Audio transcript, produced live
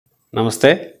Namaste.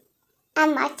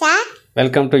 Amata.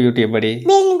 Welcome to youtubebadi.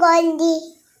 Bingondi.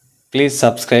 Please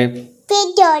subscribe,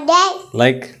 Video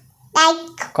like,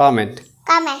 comment.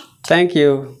 Comment. Thank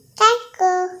you. Thank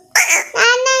you.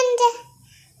 Anand.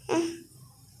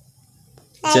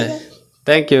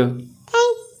 Thank you.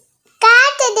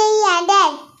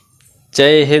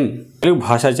 జై హింద్. తెలుగు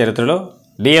భాషా చరిత్రలో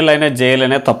DL అయినా JL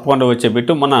అయినా తప్పకుండా వచ్చే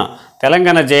బిట్టు మన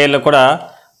తెలంగాణ జేఎల్లో కూడా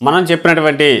మనం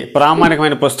చెప్పినటువంటి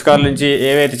ప్రామాణికమైన పుస్తకాల నుంచి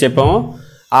ఏవైతే చెప్పామో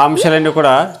ఆ అంశాలన్నీ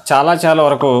కూడా చాలా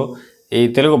వరకు ఈ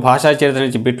తెలుగు భాషా చరిత్ర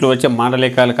నుంచి బిట్లు వచ్చే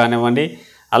మాండలికాలు కానివ్వండి,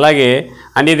 అలాగే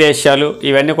అన్ని దేశాలు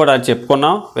ఇవన్నీ కూడా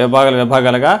చెప్పుకున్నాం.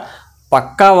 విభాగాలుగా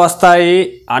పక్కా వస్తాయి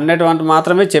అన్నటువంటి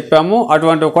మాత్రమే చెప్పాము.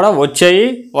 అటువంటివి కూడా వచ్చాయి,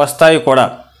 వస్తాయి కూడా.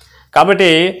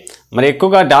 కాబట్టి మరి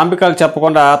ఎక్కువగా డాంబికాలు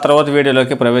చెప్పకుండా తర్వాత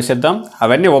వీడియోలోకి ప్రవేశిద్దాం.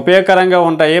 అవన్నీ ఉపయోగకరంగా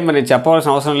ఉంటాయి, మరి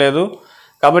చెప్పవలసిన అవసరం లేదు.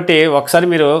 కాబట్టి ఒకసారి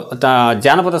మీరు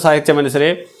జానపద సాహిత్యం అయినా సరే,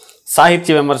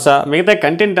 సాహిత్య విమర్శ, మిగతా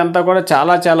కంటెంట్ అంతా కూడా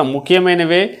చాలా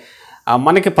ముఖ్యమైనవే.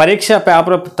 మనకి పరీక్ష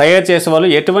పేపర్ తయారు చేసే వాళ్ళు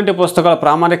ఎటువంటి పుస్తకాలు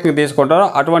ప్రామాణికంగా తీసుకుంటారో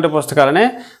అటువంటి పుస్తకాలనే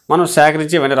మనం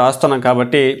సేకరించి ఇవన్నీ రాస్తున్నాం.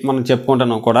 కాబట్టి మనం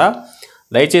చెప్పుకుంటున్నాం కూడా.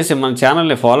 దయచేసి మన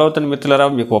ఛానల్ని ఫాలో అవుతున్న మిత్రులారా,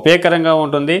 మీకు ఉపయోగకరంగా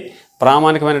ఉంటుంది.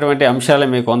 ప్రామాణికమైనటువంటి అంశాలు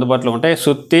మీకు అందుబాటులో ఉంటాయి,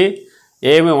 సుత్తి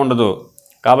ఏమీ ఉండదు.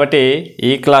 కాబట్టి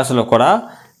ఈ క్లాసులో కూడా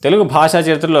తెలుగు భాషా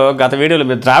చరిత్రలో గత వీడియోలు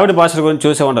మీరు ద్రావిడ భాషల గురించి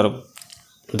చూసే ఉంటారు.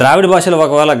 ద్రావిడ భాషలు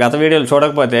ఒకవేళ గత వీడియోలు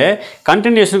చూడకపోతే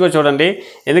కంటిన్యూషన్గా చూడండి.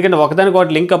 ఎందుకంటే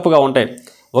ఒకదానికొకటి లింక్ అప్గా ఉంటాయి.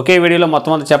 ఒకే వీడియోలో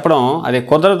మొత్తం అంతా చెప్పడం అది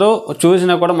కుదరదు,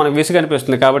 చూసినా కూడా మనకు విసుగు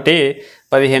అనిపిస్తుంది. కాబట్టి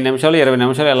 15 నిమిషాలు 20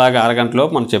 నిమిషాలు ఇలాగ అరగంటలో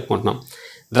మనం చెప్పుకుంటున్నాం.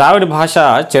 ద్రావిడ భాష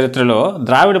చరిత్రలో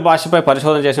ద్రావిడ భాషపై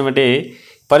పరిశోధన చేసినటువంటి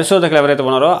పరిశోధకులు ఎవరైతే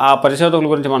ఉన్నారో ఆ పరిశోధకుల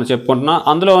గురించి మనం చెప్పుకుంటున్నాం.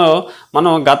 అందులో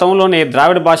మనం గతంలోని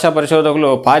ద్రావిడ భాషా పరిశోధకులు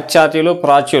పాశ్చాత్యులు,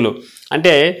 ప్రాచ్యులు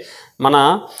అంటే మన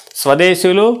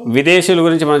స్వదేశీయులు, విదేశీయుల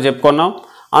గురించి మనం చెప్పుకున్నాం.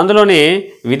 అందులోని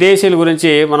విదేశీయుల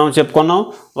గురించి మనం చెప్పుకున్నాం.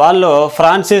 వాళ్ళు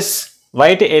ఫ్రాన్సిస్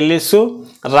వైట్ ఎల్లిస్,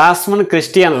 రాస్మన్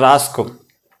క్రిస్టియన్ రాస్క్.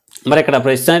 మరి ఇక్కడ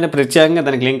ప్రత్యేకంగా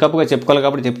దానికి లింకప్గా చెప్పుకోవాలి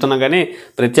కాబట్టి చెప్తున్నాం, కానీ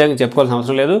ప్రత్యేకంగా చెప్పుకోవాల్సిన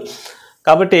అవసరం లేదు.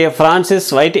 కాబట్టి ఫ్రాన్సిస్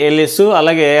వైట్ ఎల్లిస్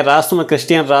అలాగే రాస్మన్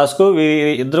క్రిస్టియన్ రాస్క్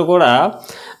ఇద్దరు కూడా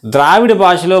ద్రావిడ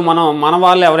భాషలో మన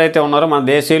వాళ్ళు ఎవరైతే ఉన్నారో మన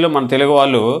దేశీయులు, మన తెలుగు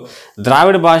వాళ్ళు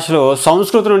ద్రావిడ భాషలో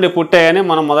సంస్కృతి నుండి పుట్టాయని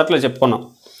మనం మొదట్లో చెప్పుకున్నాం.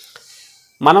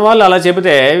 మన వాళ్ళు అలా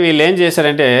చెబితే వీళ్ళు ఏం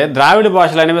చేశారంటే ద్రావిడ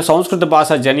భాషలు అనేవి సంస్కృత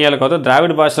భాష జన్యాలు కాదు,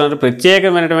 ద్రావిడ భాషలు అనేవి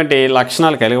ప్రత్యేకమైనటువంటి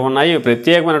లక్షణాలు కలిగి ఉన్నాయి,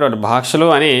 ప్రత్యేకమైనటువంటి భాషలు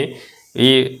అని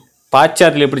ఈ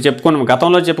పాశ్చాత్యులు ఇప్పుడు చెప్పుకున్నాం.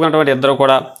 గతంలో చెప్పుకున్నటువంటి ఇద్దరు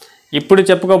కూడా ఇప్పుడు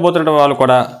చెప్పుకోబోతున్న వాళ్ళు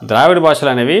కూడా ద్రావిడ భాషలు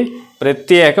అనేవి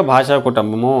ప్రత్యేక భాషా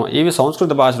కుటుంబము, ఇవి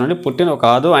సంస్కృత భాష నుండి పుట్టినవి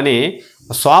కాదు అని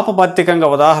స్వాపపత్తికంగా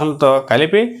ఉదాహరణలతో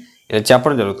కలిపి ఇది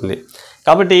చెప్పడం జరుగుతుంది.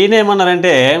 కాబట్టి ఈయన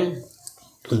ఏమన్నారంటే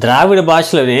ద్రావిడ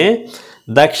భాషలని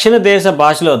దక్షిణ దేశ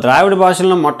భాషలో, ద్రావిడ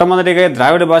భాషలను మొట్టమొదటిగా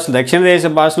ద్రావిడ భాష దక్షిణ దేశ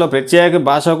భాషలో ప్రత్యేక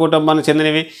భాషా కుటుంబానికి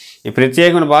చెందినవి, ఈ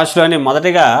ప్రత్యేకమైన భాషలు అని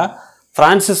మొదటిగా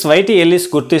ఫ్రాన్సిస్ వైట్ ఎల్లిస్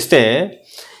గుర్తిస్తే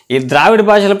ఈ ద్రావిడ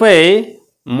భాషలపై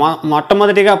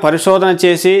మొట్టమొదటిగా పరిశోధన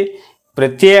చేసి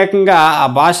ప్రత్యేకంగా ఆ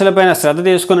భాషలపైన శ్రద్ధ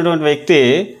తీసుకున్నటువంటి వ్యక్తి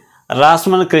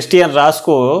రాస్మన్ క్రిస్టియన్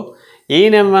రాస్కు.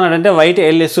 ఈయన ఏమన్నాడంటే వైట్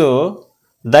ఎల్లిస్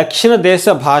దక్షిణ దేశ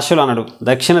భాషలు అన్నాడు.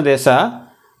 దక్షిణ దేశ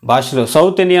భాషలు,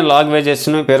 సౌత్ ఇండియన్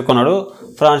లాంగ్వేజెస్ని పేర్కొన్నాడు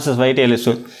ఫ్రాన్సిస్ వైట్ ఎల్లిస్.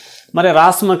 మరి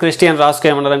రాస్మన్ క్రిస్టియన్ రాస్కు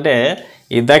ఏమన్నాడంటే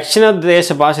ఈ దక్షిణ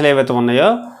దేశ భాషలు ఏవైతే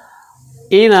ఉన్నాయో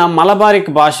ఈయన మలబారిక్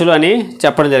భాషలు అని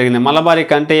చెప్పడం జరిగింది.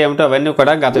 మలబారిక్ అంటే ఏమిటో అవన్నీ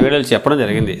కూడా గత వీడియోలు చెప్పడం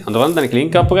జరిగింది. అందువల్ల దానికి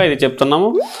లింక్ అప్గా ఇది చెప్తున్నాము.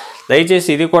 దయచేసి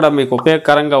ఇది కూడా మీకు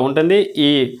ఉపయోగకరంగా ఉంటుంది. ఈ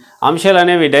అంశాలు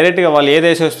అనేవి డైరెక్ట్గా వాళ్ళు ఏ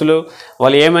దేశస్తులు,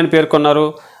 వాళ్ళు ఏమని పేర్కొన్నారు,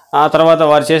 ఆ తర్వాత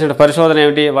వారు చేసిన పరిశోధన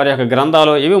ఏమిటి, వారి యొక్క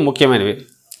గ్రంథాలు, ఇవి ముఖ్యమైనవి.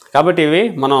 కాబట్టి ఇవి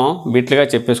మనం బిట్లుగా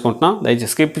చెప్పేసుకుంటున్నాం.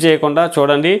 దయచేసి స్కిప్ చేయకుండా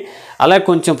చూడండి. అలాగే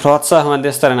కొంచెం ప్రోత్సాహం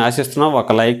అందిస్తారని ఆశిస్తున్నాం.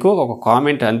 ఒక లైక్, ఒక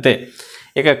కామెంట్ అంతే.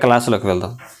 ఇక క్లాసులోకి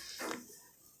వెళ్దాం.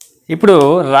 ఇప్పుడు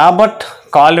రాబర్ట్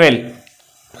కాల్వెల్,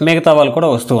 మిగతా వాళ్ళు కూడా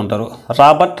వస్తూ ఉంటారు.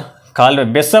 Robert Caldwell,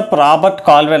 bishop Robert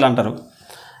Caldwell అంటారు.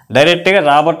 డైరెక్ట్గా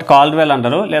రాబర్ట్ కాల్వెల్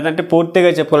అంటారు, లేదంటే పూర్తిగా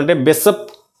చెప్పుకోవాలంటే బిషప్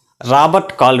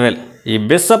రాబర్ట్ కాల్వెల్. ఈ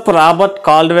బిషప్ రాబర్ట్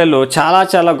కాల్వెల్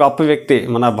చాలా గొప్ప వ్యక్తి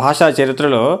మన భాషా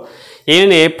చరిత్రలో.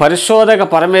 ఈయనని పరిశోధక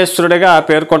పరమేశ్వరుడిగా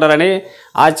పేర్కొంటారని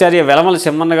ఆచార్య వెలమల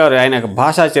సింహన్న గారు ఆయన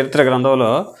భాషా చరిత్ర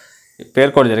గ్రంథంలో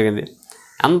పేర్కొనడం జరిగింది.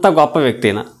 అంత గొప్ప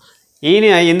వ్యక్తి ఈయన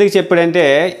ఎందుకు చెప్పాడంటే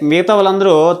మిగతా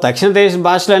వాళ్ళందరూ దక్షిణ దేశ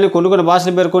భాషలని కొన్ని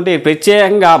భాషలు పేర్కొంటే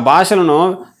ప్రత్యేకంగా భాషలను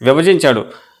విభజించాడు.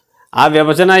 ఆ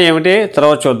విభజన ఏమిటి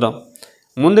తర్వాత చూద్దాం.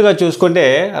 ముందుగా చూసుకుంటే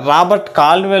రాబర్ట్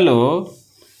కాల్వెల్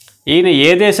ఈయన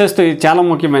ఏ దేశస్తు, చాలా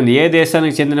ముఖ్యమైనది, ఏ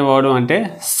దేశానికి చెందినవాడు అంటే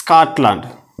స్కాట్లాండ్.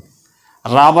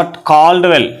 రాబర్ట్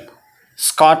కాల్వెల్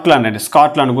స్కాట్లాండ్ అండి,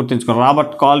 స్కాట్లాండ్ గుర్తుంచుకో.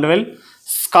 Robert Caldwell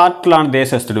Scotland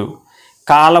దేశస్థుడు.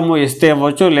 కాలము ఇస్తే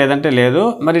ఇవ్వచ్చు, లేదంటే లేదు.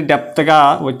 మరి డెప్త్గా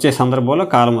వచ్చే సందర్భంలో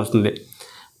కాలం వస్తుంది.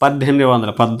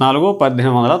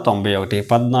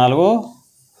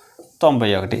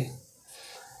 1491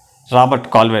 రాబర్ట్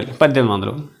కాల్వెల్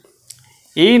 1800.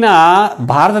 ఈయన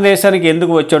భారతదేశానికి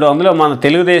ఎందుకు వచ్చాడు, అందులో మన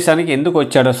తెలుగుదేశానికి ఎందుకు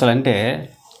వచ్చాడు అసలు అంటే,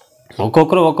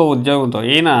 ఒక్కొక్కరు ఒక్కొక్క ఉద్యోగంతో.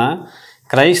 ఈయన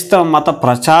క్రైస్తవ మత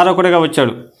ప్రచారకుడిగా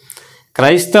వచ్చాడు.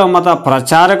 క్రైస్తవ మత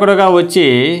ప్రచారకుడిగా వచ్చి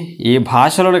ఈ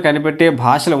భాషలను కనిపెట్టి,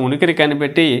 భాషల ఉనికిని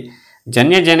కనిపెట్టి,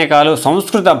 జన్యజనకాలు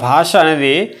సంస్కృత భాష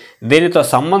అనేది దీనితో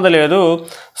సంబంధం లేదు.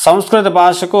 సంస్కృత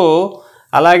భాషకు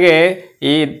అలాగే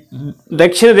ఈ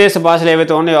దక్షిణ దేశ భాషలు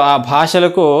ఏవైతే ఉన్నాయో ఆ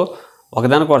భాషలకు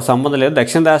ఒకదానికి ఒక సంబంధం లేదు.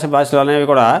 దక్షిణ దేశ భాషలు అనేవి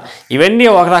కూడా ఇవన్నీ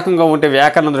ఒక రకంగా ఉంటే,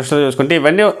 వ్యాకరణ దృష్టిలో చూసుకుంటే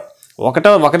ఇవన్నీ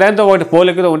ఒకదానితో ఒకటి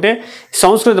పోలికతో ఉంటే,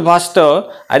 సంస్కృత భాషతో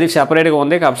అది సపరేట్గా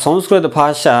ఉంది. కాబట్టి సంస్కృత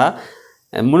భాష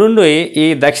నుండి ఈ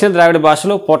దక్షిణ ద్రావిడ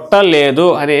భాషలో పుట్టలేదు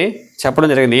అని చెప్పడం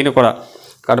జరిగింది ఈయన కూడా.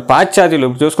 కాబట్టి పాశ్చాత్యులు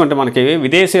చూసుకుంటే మనకి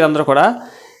విదేశీయులందరూ కూడా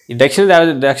ఈ దక్షిణ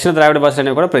ద్రావిడ భాషలు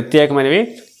అనేవి కూడా ప్రత్యేకమైనవి.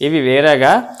 ఇవి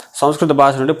వేరేగా సంస్కృత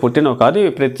భాష నుండి పుట్టినవి కాదు,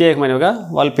 ఇవి ప్రత్యేకమైనవిగా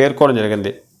వాళ్ళు పేర్కోవడం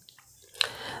జరిగింది.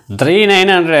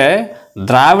 39 అంటే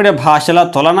ద్రావిడ భాషల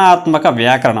తులనాత్మక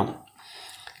వ్యాకరణం.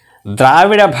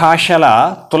 ద్రావిడ భాషల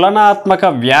తులనాత్మక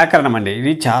వ్యాకరణం అండి,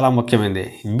 ఇది చాలా ముఖ్యమైనది.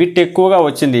 బిట్ ఎక్కువగా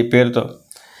వచ్చింది ఈ పేరుతో.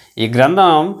 ఈ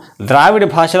గ్రంథం ద్రావిడ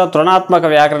భాషల తులనాత్మక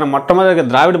వ్యాకరణం, మొట్టమొదటి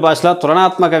ద్రావిడ భాషల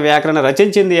తులనాత్మక వ్యాకరణం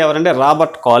రచించింది ఎవరంటే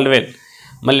రాబర్ట్ కాల్వెల్.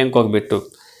 మళ్ళీ ఇంకొక బిట్టు,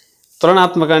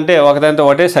 తులనాత్మక అంటే ఒకదానితో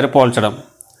ఒకటే సరిపోల్చడం,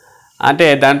 అంటే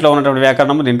దాంట్లో ఉన్నటువంటి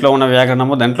వ్యాకరణము, దీంట్లో ఉన్న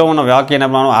వ్యాకరణము, దాంట్లో ఉన్న వాక్య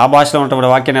నిర్మాణం, ఆ భాషలో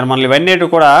ఉన్నటువంటి వాక్య నిర్మాణాలు ఇవన్నీ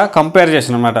కూడా కంపేర్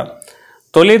చేసిన అన్నమాట.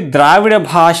 తొలి ద్రావిడ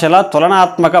భాషల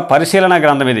తులనాత్మక పరిశీలన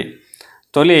గ్రంథం ఇది.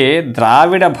 తొలి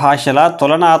ద్రావిడ భాషల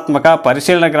తులనాత్మక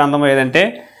పరిశీలన గ్రంథం ఏదంటే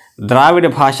ద్రావిడ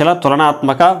భాషల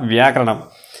తులనాత్మక వ్యాకరణం.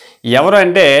 ఎవరు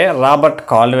అంటే Robert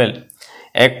Caldwell.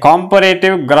 A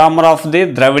కాంపరేటివ్ grammar of the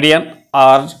Dravidian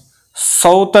are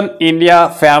southern India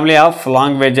family of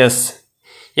languages.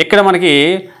 ఇక్కడ మనకి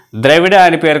ద్రవిడ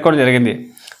అని పేర్కొనడం జరిగింది.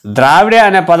 ద్రావిడ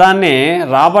అనే పదాన్ని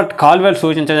రాబర్ట్ కాల్వెల్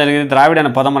సూచించడం జరిగింది. ద్రావిడ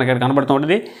అనే పదం మనకి ఇక్కడ కనబడుతూ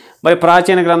ఉంటుంది. మరి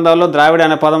ప్రాచీన గ్రంథాల్లో ద్రావిడ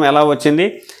అనే పదం ఎలా వచ్చింది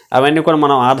అవన్నీ కూడా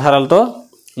మనం ఆధారాలతో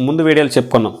ముందు వీడియోలు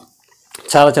చెప్పుకున్నాం,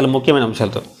 చాలా చాలా ముఖ్యమైన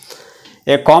అంశాలతో.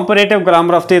 ఏ కాంపరేటివ్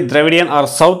grammar of the Dravidian are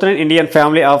southern Indian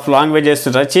family of languages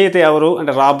రచయిత ఎవరు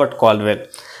అంటే రాబర్ట్ కాల్వెల్.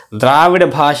 ద్రావిడ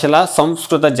భాషల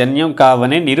సంస్కృత జన్యం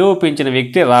కావని నిరూపించిన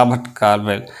వ్యక్తి రాబర్ట్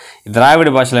కాల్వెల్. ద్రావిడ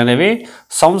భాషలు అనేవి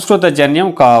సంస్కృత జన్యం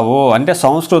కావు, అంటే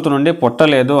సంస్కృతం నుండి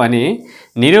పుట్టలేదు అని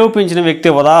నిరూపించిన వ్యక్తి,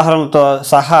 ఉదాహరణతో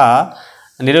సహా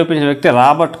నిరూపించిన వ్యక్తి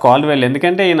రాబర్ట్ కాల్వెల్.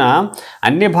 ఎందుకంటే ఈయన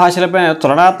అన్ని భాషలపై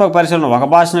తులనాత్మక పరిశీలన, ఒక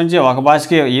భాష నుంచి ఒక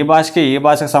భాషకి ఈ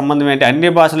భాషకి సంబంధం ఏంటి, అన్ని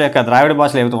భాషల యొక్క ద్రావిడ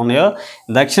భాషలు ఏవైతే ఉన్నాయో,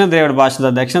 దక్షిణ ద్రావిడ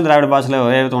భాషలు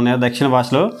ఏవైతే ఉన్నాయో, దక్షిణ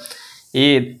భాషలు, ఈ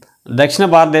దక్షిణ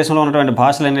భారతదేశంలో ఉన్నటువంటి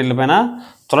భాషలన్నింటిపైన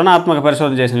తులనాత్మక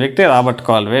పరిశోధన చేసిన వ్యక్తి రాబర్ట్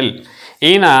కాల్వెల్.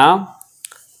 ఈయన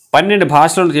 12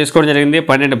 భాషలను తీసుకోవడం జరిగింది.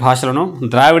 12 భాషలను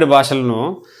ద్రావిడ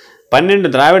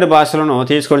భాషలను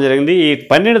తీసుకోవడం జరిగింది. ఈ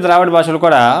 12 ద్రావిడ భాషలు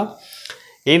కూడా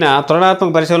ఈయన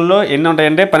తులనాత్మక పరిశీలనలో ఎన్ని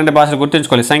ఉంటాయంటే 12 భాషలు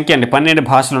గుర్తుంచుకోవాలి, సంఖ్య అండి. 12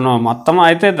 భాషలను మొత్తం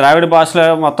అయితే ద్రావిడ భాషలు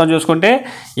మొత్తం చూసుకుంటే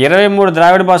 23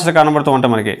 ద్రావిడ భాషలు కనబడుతూ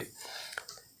ఉంటాయి మనకి.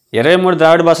 23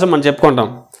 ద్రావిడ భాషలు మనం చెప్పుకుంటాం.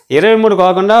 23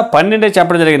 కాకుండా 12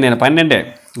 చెప్పడం జరిగింది. నేను 12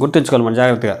 గుర్తుంచుకోవాలి మనం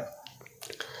జాగ్రత్తగా.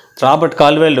 రాబర్ట్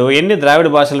కాల్వెల్ ఎన్ని ద్రావిడ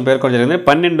భాషలను పేర్కొనడం జరిగింది?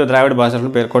 12 ద్రావిడ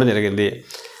భాషలను పేర్కొనడం జరిగింది.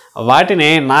 వాటిని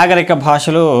నాగరిక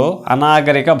భాషలు,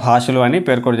 అనాగరిక భాషలు అని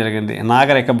పేర్కొనడం జరిగింది.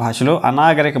 నాగరిక భాషలు,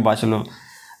 అనాగరిక భాషలు.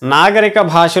 నాగరిక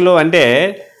భాషలు అంటే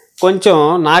కొంచెం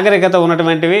నాగరికత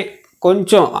ఉన్నటువంటివి,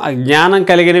 కొంచెం జ్ఞానం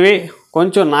కలిగినవి,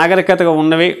 కొంచెం నాగరికతగా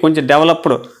ఉన్నవి, కొంచెం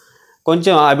డెవలప్డ్,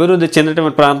 కొంచెం అభివృద్ధి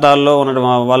చెందినటువంటి ప్రాంతాల్లో ఉన్న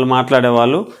వాళ్ళు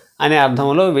మాట్లాడేవాళ్ళు అనే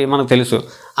అర్థంలో మనకు తెలుసు.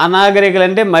 అనాగరికలు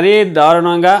అంటే మరీ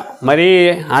దారుణంగా, మరీ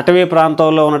అటవీ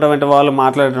ప్రాంతాల్లో ఉన్నటువంటి వాళ్ళు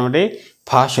మాట్లాడేటువంటి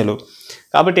భాషలు.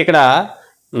 కాబట్టి ఇక్కడ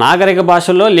నాగరిక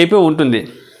భాషల్లో లిపి ఉంటుంది,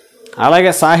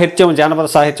 అలాగే సాహిత్యం, జానపద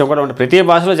సాహిత్యం కూడా ఉంటుంది. ప్రతి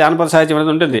భాషలో జానపద సాహిత్యం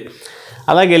అనేది ఉంటుంది,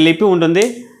 అలాగే లిపి ఉంటుంది,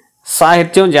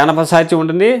 సాహిత్యం, జానపద సాహిత్యం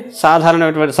ఉంటుంది,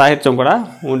 సాధారణమైనటువంటి సాహిత్యం కూడా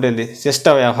ఉంటుంది, శిష్ట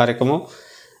వ్యవహారికము,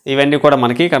 ఇవన్నీ కూడా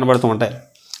మనకి కనబడుతూ ఉంటాయి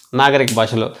నాగరిక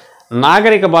భాషలో.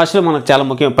 నాగరిక భాషలు మనకు చాలా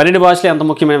ముఖ్యం. 12 భాషలు ఎంత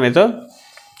ముఖ్యమైనవైతే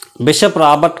బిషప్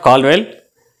రాబర్ట్ కాల్వెల్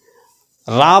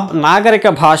నాగరిక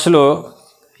భాషలు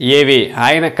ఏవి,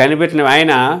 ఆయన కనిపెట్టినవి,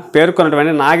 ఆయన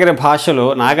పేర్కొన్నటువంటి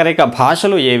నాగరిక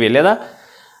భాషలు ఏవి, లేదా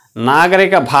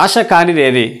నాగరిక భాష కానిది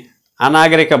ఏది,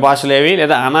 అనాగరిక భాషలు ఏవి,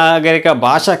 లేదా అనాగరిక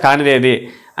భాష కానిదేది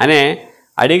అనే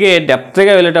అడిగే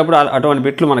డెప్త్గా వెళ్ళేటప్పుడు అటువంటి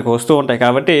బిట్లు మనకు వస్తూ ఉంటాయి.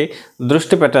 కాబట్టి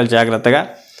దృష్టి పెట్టాలి జాగ్రత్తగా.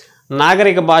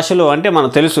 నాగరిక భాషలు అంటే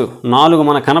మనకు తెలుసు, 4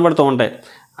 మనకు కనబడుతూ ఉంటాయి.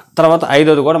 తర్వాత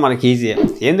 5వది కూడా మనకి ఈజీ.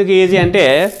 ఎందుకు ఈజీ అంటే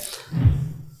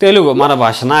తెలుగు మన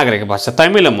భాష, నాగరిక భాష,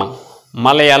 తమిళము,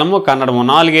 మలయాళము, కన్నడము,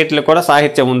 4 కూడా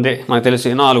సాహిత్యం ఉంది మనకు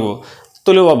తెలుసు. 4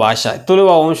 తులువ భాష. తులువ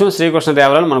వంశం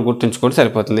శ్రీకృష్ణదేవరాయలు మనం గుర్తుంచుకుంటే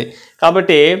సరిపోతుంది.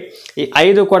 కాబట్టి ఈ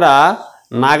 5 కూడా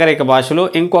నాగరిక భాషలు.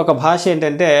 ఇంకొక భాష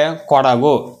ఏంటంటే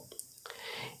కొడగు.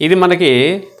 ఇది మనకి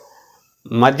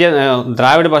మధ్య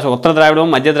ద్రావిడ భాష, ఉత్తర ద్రావిడం,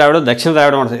 మధ్య ద్రావిడం, దక్షిణ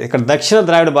ద్రావిడం ఉంటుంది. ఇక్కడ దక్షిణ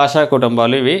ద్రావిడ భాషా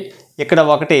కుటుంబాలు ఇవి. ఇక్కడ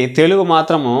ఒకటి తెలుగు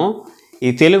మాత్రము, ఈ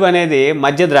తెలుగు అనేది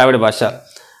మధ్య ద్రావిడ భాష.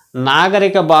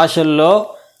 నాగరిక భాషల్లో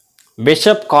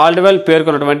బిషప్ కాల్డ్వెల్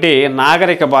పేర్కొన్నటువంటి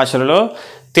నాగరిక భాషలలో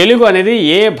తెలుగు అనేది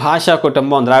ఏ భాషా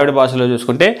కుటుంబం? ద్రావిడ భాషలో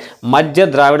చూసుకుంటే మధ్య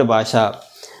ద్రావిడ భాష.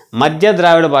 మధ్య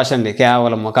ద్రావిడ భాష అండి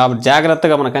కేవలం. కాబట్టి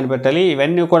జాగ్రత్తగా మనం కనిపెట్టాలి.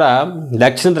 ఇవన్నీ కూడా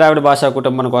దక్షిణ ద్రావిడ భాషా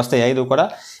కుటుంబానికి వస్తాయి. 5 కూడా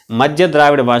మధ్య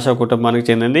ద్రావిడ భాషా కుటుంబానికి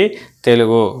చెందింది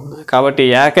తెలుగు. కాబట్టి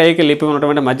ఏకైక లిపి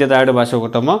ఉన్నటువంటి మధ్య ద్రావిడ భాషా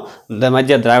కుటుంబం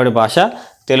మధ్య ద్రావిడ భాష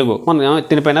తెలుగు. మనం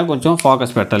దీనిపైన కొంచెం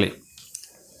ఫోకస్ పెట్టాలి.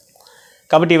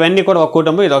 కాబట్టి ఇవన్నీ కూడా ఒక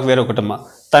కుటుంబం, ఇది ఒక వేరే కుటుంబం.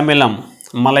 తమిళం,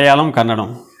 మలయాళం, కన్నడం,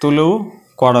 తులువు,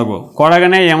 కొడగు.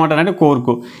 కొడగనే ఏమంటారంటే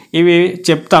కూర్కు. ఇవి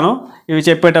చెప్తాను. ఇవి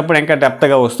చెప్పేటప్పుడు ఇంకా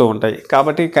డెప్త్గా వస్తూ ఉంటాయి.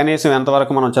 కాబట్టి కనీసం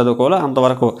ఎంతవరకు మనం చదువుకోవాలో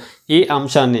అంతవరకు ఈ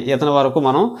అంశాన్ని ఇతని వరకు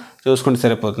మనం చూసుకుంటే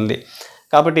సరిపోతుంది.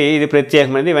 కాబట్టి ఇది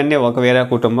ప్రత్యేకమైనది. ఇవన్నీ ఒక వేరే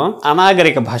కుటుంబం.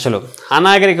 అనాగరిక భాషలు.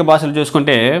 అనాగరిక భాషలు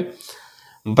చూసుకుంటే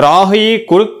బ్రాహ్మీ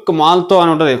కుడుక్ మాల్తో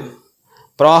అని ఉంటుంది.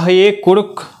 బ్రాహ్మీ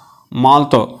కుడుక్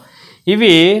మాల్తో.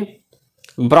 ఇవి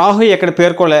బ్రాహ్మీ ఎక్కడ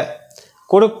పేర్కోలే,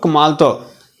 కుడుక్ మాల్తో.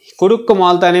 కుడుక్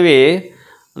మాల్తో అనేవి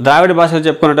ద్రావిడ భాషలు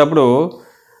చెప్పుకునేటప్పుడు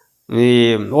ఈ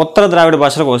ఉత్తర ద్రావిడ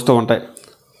భాషలకు వస్తూ ఉంటాయి.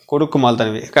 కుడుక్ మాల్తో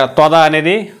అనేవి. ఇక్కడ తొద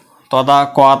అనేది తొద,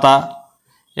 కోత,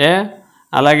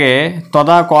 అలాగే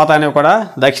తొద, కోత అనేవి కూడా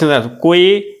దక్షిణ ద్రావిడ.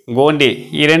 కోయి, గోండి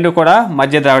ఈ 2 కూడా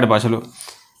మధ్య ద్రావిడ భాషలు.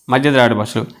 మధ్య ద్రావిడ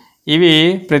భాషలు ఇవి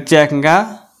ప్రత్యేకంగా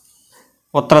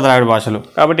ఉత్తర ద్రావిడ భాషలు.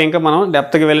 కాబట్టి ఇంకా మనం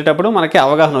డెప్త్కి వెళ్ళేటప్పుడు మనకి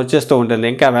అవగాహన వచ్చేస్తూ ఉంటుంది.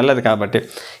 ఇంకా వెళ్ళదు. కాబట్టి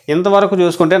ఇంతవరకు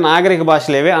చూసుకుంటే నాగరిక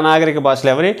భాషలు ఏవి, అనాగరిక భాషలు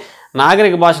ఎవరి,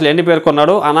 నాగరిక భాషలు ఎన్ని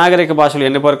పేర్కొన్నాడు, అనాగరిక భాషలు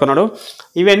ఎన్ని పేర్కొన్నాడు,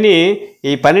 ఇవన్నీ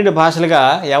ఈ 12 భాషలుగా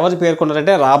ఎవరు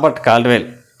పేర్కొన్నారంటే రాబర్ట్ కాల్డ్వెల్.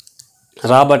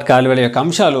 రాబర్ట్ కాల్డ్వెల్ యొక్క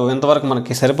అంశాలు ఇంతవరకు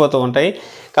మనకి సరిపోతూ ఉంటాయి.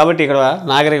 కాబట్టి ఇక్కడ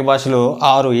నాగరిక భాషలు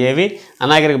 6 ఏవి,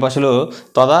 అనాగరిక భాషలు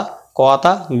తొద, కోత,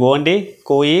 గోండి,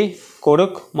 కోయి,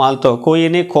 కుడుక్, మాల్తో.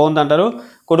 కోయిని కోంద్ అంటారు,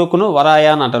 కుడుకును వరాయ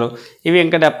అని అంటారు. ఇవి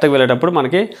ఇంకా డెప్త్కి వెళ్ళేటప్పుడు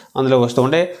మనకి అందులో వస్తూ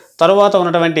ఉంటాయి. తరువాత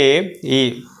ఉన్నటువంటి ఈ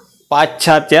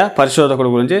పాశ్చాత్య పరిశోధకుడు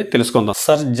గురించి తెలుసుకుందాం.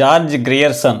 Sir George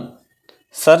Grierson.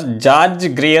 Sir George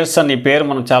Grierson ఈ పేరు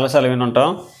మనం చాలాసార్లు వినుంటాం.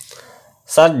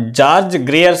 సర్ జార్జ్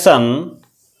గ్రియర్సన్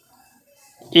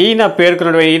ఈయన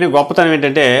పేర్కొన్నటువంటి ఈయన గొప్పతనం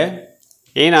ఏంటంటే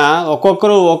ఈయన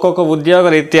ఒక్కొక్కరు ఒక్కొక్క ఉద్యోగ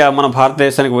రీత్యా మన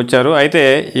భారతదేశానికి వచ్చారు. అయితే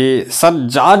ఈ సర్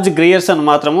జార్జ్ గ్రియర్సన్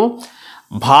మాత్రము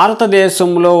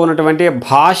భారతదేశంలో ఉన్నటువంటి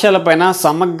భాషలపైన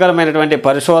సమగ్రమైనటువంటి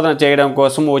పరిశోధన చేయడం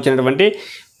కోసం వచ్చినటువంటి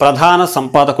ప్రధాన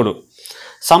సంపాదకుడు.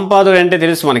 సంపాదకుడు అంటే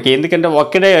తెలుసు మనకి, ఎందుకంటే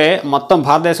ఒక్కడే మొత్తం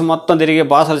భారతదేశం మొత్తం తిరిగి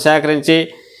భాషలు సేకరించి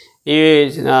ఈ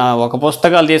ఒక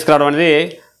పుస్తకాలు తీసుకురావడం అనేది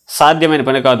సాధ్యమైన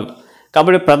పని కాదు.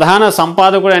 కాబట్టి ప్రధాన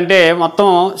సంపాదకుడు అంటే మొత్తం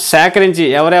సేకరించి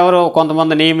ఎవరెవరో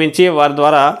కొంతమంది నియమించి వారి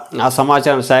ద్వారా ఆ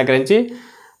సమాచారం సేకరించి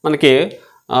మనకి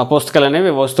పుస్తకాలు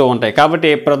అనేవి వస్తూ ఉంటాయి. కాబట్టి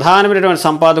ప్రధానమైనటువంటి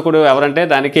సంపాదకుడు ఎవరంటే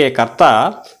దానికి కర్త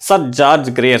sir George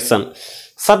Grierson.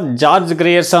 Sir George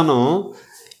Grierson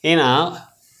ఈయన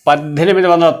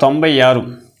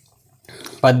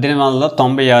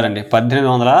 1896 అండి,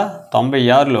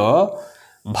 1896లో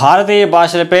భారతీయ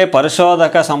భాషలపై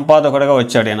పరిశోధక సంపాదకుడిగా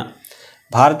వచ్చాడు. ఈయన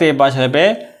భారతీయ భాషలపై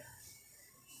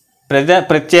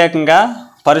ప్రత్యేకంగా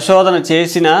పరిశోధన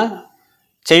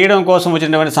చేయడం కోసం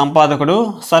వచ్చినటువంటి సంపాదకుడు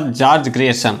సర్ జార్జ్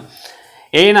గ్రియర్సన్.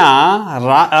 ఈయన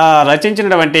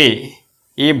రచించినటువంటి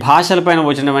ఈ భాషలపైన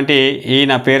వచ్చినటువంటి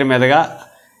ఈయన పేరు మీదుగా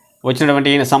వచ్చినటువంటి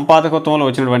ఈయన సంపాదకత్వంలో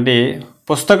వచ్చినటువంటి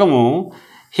పుస్తకము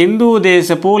హిందూ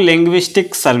దేశపు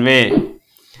లింగ్విస్టిక్ సర్వే.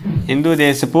 హిందూ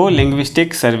దేశపు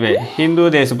లింగ్విస్టిక్ సర్వే. హిందూ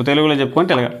దేశపు తెలుగులో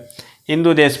చెప్పుకుంటే ఇలాగా హిందూ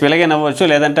దేశపు ఇలాగే నవ్వచ్చు,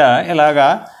 లేదంటే ఇలాగా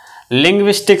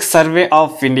linguistic survey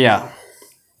of India.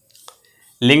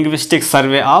 Linguistic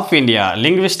survey of India.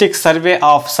 Linguistic survey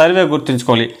of survey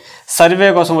గుర్తుంచుకోవాలి. సర్వే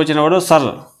కోసం వచ్చినవాడు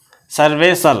సర్వే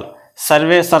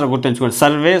సర్ గుర్తుంచుకోండి.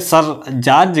 Survey sir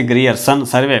George Grierson.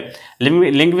 Survey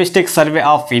linguistic survey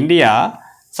of India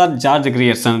sir George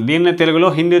Grierson. దీన్ని తెలుగులో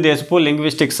హిందూ దేశపు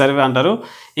లింగ్విస్టిక్ సర్వే అంటారు.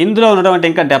 ఇందులో ఉన్నటువంటి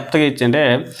ఇంకా డెప్త్గా ఇచ్చింటే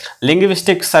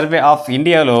లింగ్విస్టిక్ సర్వే ఆఫ్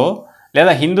ఇండియాలో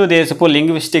లేదా హిందూ దేశపు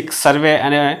లింగ్విస్టిక్ సర్వే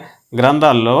అనే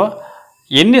గ్రంథాల్లో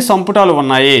ఎన్ని సంపుటాలు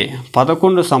ఉన్నాయి?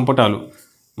 11 సంపుటాలు.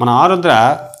 మన ఆరుద్ర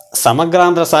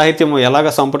సమగ్రాంధ్ర సాహిత్యం ఎలాగ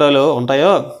సంపుటాలు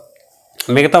ఉంటాయో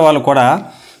మిగతా వాళ్ళు కూడా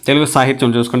తెలుగు సాహిత్యం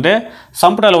చూసుకుంటే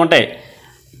సంపుటాలు ఉంటాయి.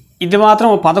 ఇది మాత్రం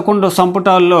 11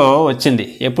 సంపుటాల్లో వచ్చింది.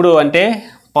 ఎప్పుడు అంటే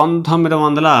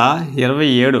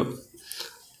 1927.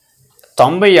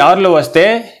 96లో వస్తే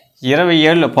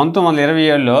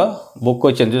 1927లో బుక్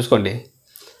వచ్చింది చూసుకోండి.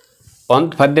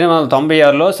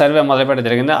 1896లో సర్వే మొదలుపెట్టడం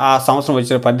జరిగింది. ఆ సంవత్సరం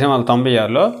వచ్చిన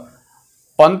 1896లో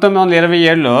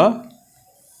 1927లో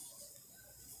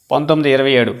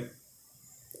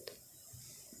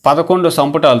 11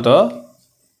 సంపుటాలతో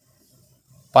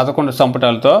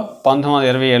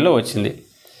 1927లో వచ్చింది.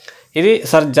 ఇది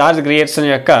సర్ జార్జ్ గ్రియర్సన్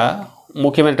యొక్క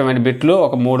ముఖ్యమైనటువంటి బిట్లు,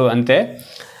 ఒక 3 అంతే.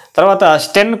 తర్వాత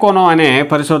స్టెన్ కోనో అనే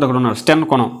పరిశోధకుడు ఉన్నాడు.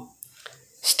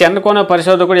 స్టెన్ కోనో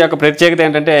పరిశోధకుడు యొక్క ప్రత్యేకత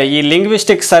ఏంటంటే, ఈ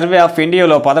లింగ్విస్టిక్ సర్వే ఆఫ్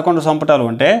ఇండియాలో 11 సంపుటాలు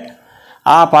ఉంటే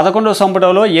ఆ 11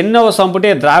 సంపుటాల్లో ఎన్నవ సంపుటి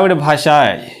ద్రావిడ భాష,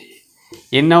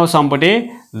 ఎన్నవ సంపుటి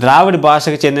ద్రావిడ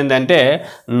భాషకు చెందిందంటే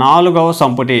 4వ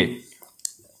సంపుటి,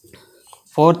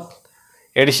 4th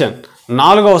ఎడిషన్.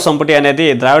 4వ సంపుటి అనేది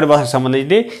ద్రావిడ భాషకు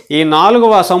సంబంధించింది. ఈ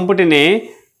 4వ సంపుటిని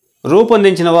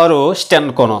రూపొందించిన వారు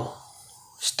స్టెన్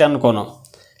కోనో.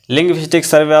 లింగ్విస్టిక్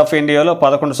సర్వే ఆఫ్ ఇండియాలో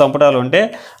 11 సంపుటాలు ఉంటే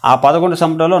ఆ 11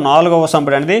 సంపుటాల్లో 4వ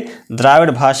సంపుటి అనేది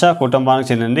ద్రావిడ భాష కుటుంబానికి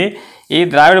చెందింది. ఈ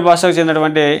ద్రావిడ భాషకు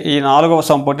చెందినటువంటి ఈ 4వ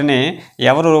సంపుటిని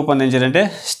ఎవరు రూపొందించారంటే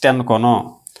స్టెన్ కోనో.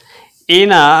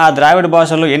 ఈయన ఆ ద్రావిడ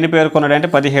భాషలు ఎన్ని పేర్కొన్నాడంటే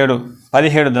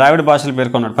 17 ద్రావిడ భాషలు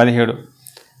పేర్కొన్నాడు.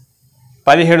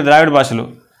 17 ద్రావిడ భాషలు.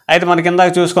 అయితే మనకి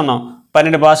ఇందాక చూసుకున్నాం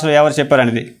 12 భాషలు ఎవరు చెప్పారు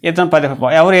అనేది. ఇతను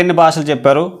ఎవరు ఎన్ని భాషలు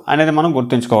చెప్పారు అనేది మనం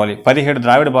గుర్తుంచుకోవాలి. 17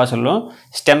 ద్రావిడ భాషల్లో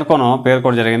స్టెన్ కోనో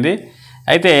పేర్కోవడం జరిగింది.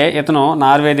 అయితే ఇతను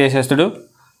నార్వే దేశస్థుడు.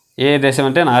 ఏ దేశం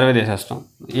అంటే నార్వే దేశస్థం.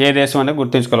 ఏ దేశం అంటే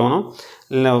గుర్తుంచుకోవాలి మనం.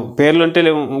 పేర్లు ఉంటే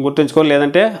గుర్తుంచుకోవాలి,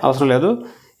 లేదంటే అవసరం లేదు.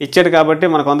 ఇచ్చాడు కాబట్టి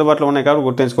మనకు అందుబాటులో ఉన్నాయి కాబట్టి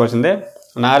గుర్తుంచుకోవాల్సిందే.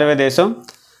 నార్వే దేశం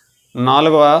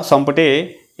 4వ సంపుటి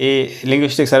ఈ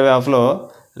లింగ్విస్టిక్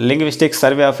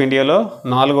సర్వే ఆఫ్ ఇండియాలో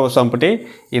 4వ సంపుటి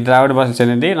ఈ ద్రావిడ భాషకు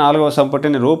చెందింది. 4వ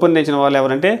సంపుటిని రూపొందించిన వాళ్ళు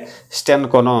ఎవరంటే స్టెన్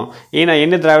కోనో. ఈయన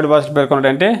ఎన్ని ద్రావిడ భాషలు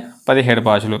పేర్కొన్నాడంటే 17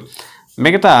 భాషలు.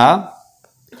 మిగతా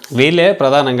వీళ్ళే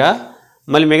ప్రధానంగా.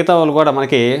 మళ్ళీ మిగతా వాళ్ళు కూడా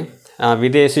మనకి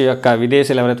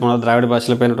విదేశీయులు ఎవరైతే ఉన్నారో ద్రావిడ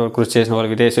భాషలపైన కృషి చేసిన వాళ్ళు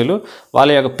విదేశీయులు, వాళ్ళ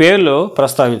యొక్క పేర్లు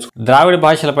ప్రస్తావించు. ద్రావిడ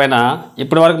భాషలపైన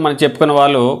ఇప్పటి వరకు మనం చెప్పుకున్న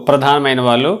వాళ్ళు ప్రధానమైన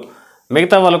వాళ్ళు.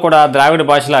 మిగతా వాళ్ళు కూడా ద్రావిడ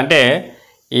భాషలు అంటే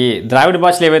ఈ ద్రావిడ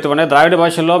భాషలు ఏవైతే ఉన్నాయో ద్రావిడ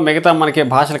భాషల్లో మిగతా మనకి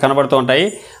భాషలు కనబడుతూ ఉంటాయి.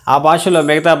 ఆ భాషల్లో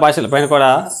మిగతా భాషలపైన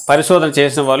కూడా పరిశోధన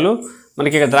చేసిన వాళ్ళు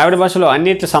మనకి ఇక ద్రావిడ భాషలో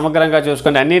అన్నింటి సమగ్రంగా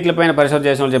చూసుకుంటే అన్నింటిపైన పరిశోధన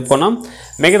చేసిన వాళ్ళు చెప్పుకున్నాం.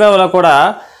 మిగతా వాళ్ళు కూడా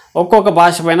ఒక్కొక్క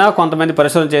భాష పైన కొంతమంది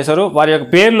పరిశోధన చేశారు. వారి యొక్క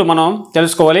పేర్లు మనం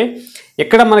తెలుసుకోవాలి.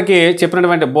 ఇక్కడ మనకి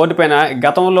చెప్పినటువంటి బోర్డు పైన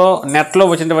గతంలో నెట్లో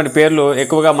వచ్చినటువంటి పేర్లు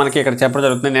ఎక్కువగా మనకి ఇక్కడ చెప్పడం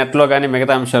జరుగుతుంది. నెట్లో కానీ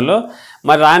మిగతా అంశాల్లో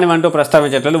మరి రానివంటూ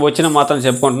ప్రస్తావించట్లేదు. వచ్చిన మాత్రం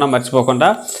చెప్పుకుంటున్నాం మర్చిపోకుండా.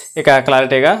 ఇక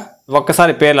క్లారిటీగా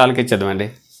ఒక్కసారి పేర్లు ఆలకించేద్దామండి.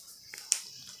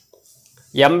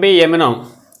 ఎంబీ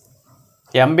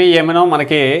ఎమినో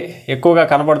మనకి ఎక్కువగా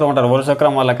కనబడుతూ ఉంటారు వరుస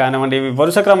క్రమం వల్ల కానివ్వండి. ఇవి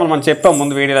వరుస క్రమాలు మనం చెప్పాం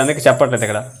ముందు వీడియోలో, అందుకే చెప్పట్లేదు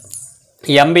ఇక్కడ.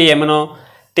 ఎంబీ ఎమినో,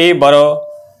 టీ బరో,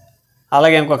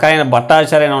 అలాగే ఇంకొక ఆయన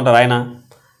భట్టాచార్య అని ఉంటారు ఆయన,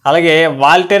 అలాగే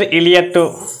వాల్టర్ ఇలియట్,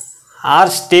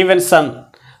 ఆర్ స్టీవెన్సన్,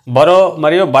 బరో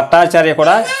మరియు భట్టాచార్య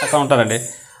కూడా అక్కడ ఉంటారండి.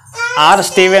 Are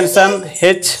Stevenson,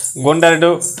 H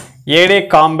గుండర్డు, AD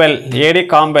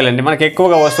Campbell అండి మనకి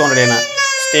ఎక్కువగా వస్తూ ఉంటాడు ఈయన.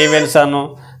 స్టీవెన్సన్,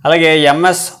 అలాగే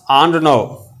ఎంఎస్ ఆండ్రనో,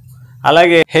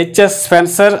 అలాగే హెచ్ఎస్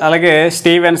స్పెన్సర్, అలాగే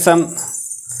Stevenson,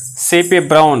 CP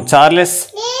brown, Charles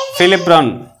Philip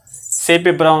brown,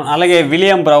 CP brown, అలాగే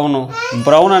విలియం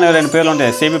బ్రౌన్ అనే 2 పేర్లు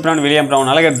ఉంటాయి. సిపి బ్రౌన్, విలియం బ్రౌన్,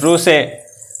 అలాగే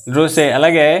డ్రూసే,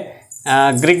 అలాగే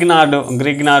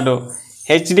గ్రిగ్నార్డో,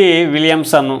 హెచ్డి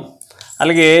విలియమ్సన్,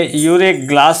 అలాగే యూరి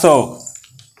గ్లాసో,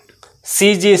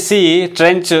 సిజిసి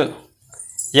ట్రెంచ్,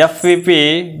 ఎఫ్విపి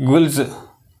గుల్జ్,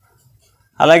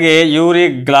 అలాగే యూరి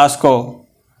గ్లాస్కో.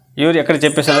 ఎక్కడ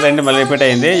చెప్పేసారో 2 మళ్ళీ రిపీట్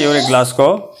అయింది. Yuri Glasgow.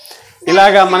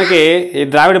 ఇలాగా మనకి ఈ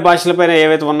ద్రావిడ భాషలపైన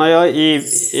ఏవైతే ఉన్నాయో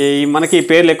ఈ మనకి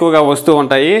పేర్లు ఎక్కువగా వస్తూ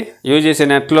ఉంటాయి. యూజీసీ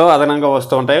నెట్లో అదనంగా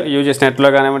వస్తూ ఉంటాయి. యూజీసీ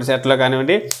నెట్లో కానివ్వండి, సెట్లో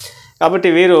కానివ్వండి. కాబట్టి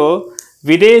వీరు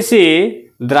విదేశీ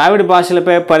ద్రావిడ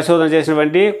భాషలపై పరిశోధన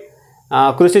చేసినటువంటి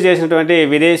కృషి చేసినటువంటి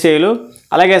విదేశీయులు,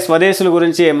 అలాగే స్వదేశీయుల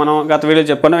గురించి మనం గత వీడియో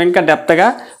చెప్పుకున్నాం. ఇంకా డెప్త్గా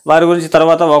వారి గురించి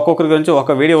తర్వాత ఒక్కొక్కరి గురించి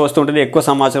ఒక వీడియో వస్తుంటుంది. ఎక్కువ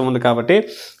సమాచారం ఉంది కాబట్టి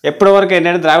ఎప్పటివరకు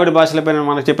ఏంటంటే ద్రావిడ భాషలపైన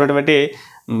మనకు చెప్పినటువంటి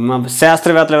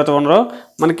శాస్త్రవేత్తలు ఎవరైతే ఉన్నారో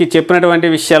మనకి చెప్పినటువంటి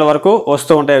విషయాల వరకు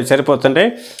వస్తూ ఉంటాయి, సరిపోతుంటాయి.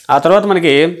 ఆ తర్వాత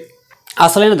మనకి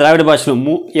అసలైన ద్రావిడ భాషలు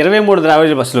 23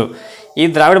 ద్రావిడ భాషలు. ఈ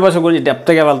ద్రావిడ భాష గురించి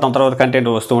డెప్త్గా వెళ్తాం, తర్వాత కంటెంట్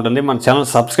వస్తూ ఉంటుంది. మన ఛానల్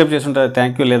సబ్స్క్రైబ్ చేసి ఉంటారు,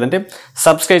 థ్యాంక్ యూ. లేదంటే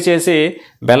సబ్స్క్రైబ్ చేసి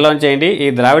బెల్ ఆన్ చేయండి. ఈ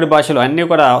ద్రావిడ భాషలు అన్నీ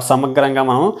కూడా సమగ్రంగా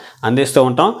మనం అందిస్తూ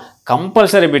ఉంటాం.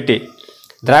 కంపల్సరీ పెట్టి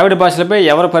ద్రావిడ భాషలపై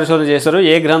ఎవరు పరిశోధన చేశారు,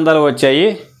 ఏ గ్రంథాలు వచ్చాయి,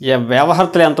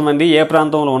 వ్యవహర్తలు ఎంతమంది, ఏ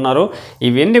ప్రాంతంలో ఉన్నారు,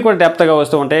 ఇవన్నీ కూడా డెప్త్గా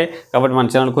వస్తూ ఉంటాయి. కాబట్టి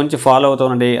మన ఛానల్ కొంచెం ఫాలో అవుతూ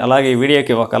ఉండండి. అలాగే ఈ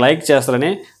వీడియోకి ఒక లైక్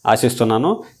చేస్తారని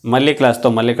ఆశిస్తున్నాను. మళ్ళీ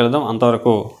క్లాస్తో మళ్ళీ కలుద్దాం.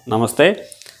 అంతవరకు నమస్తే,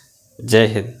 జై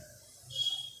హింద్.